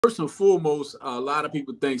First and foremost, a lot of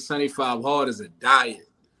people think 75 Hard is a diet.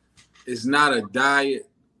 It's not a diet.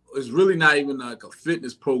 It's really not even like a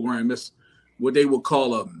fitness program. It's what they would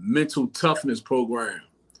call a mental toughness program.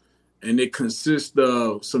 And it consists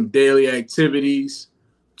of some daily activities,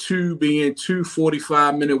 two being two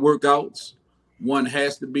 45-minute workouts. One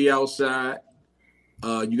has to be outside.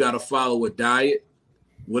 You got to follow a diet.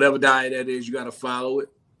 Whatever diet that is, you got to follow it.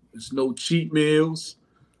 There's no cheat meals.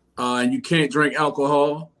 And you can't drink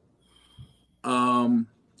alcohol.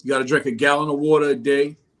 You got to drink a gallon of water a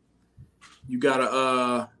day. You got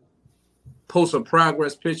to post a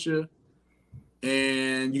progress picture.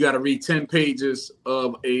 And you got to read 10 pages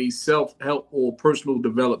of a self-help or personal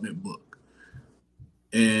development book.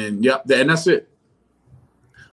 And, yep, and that's it.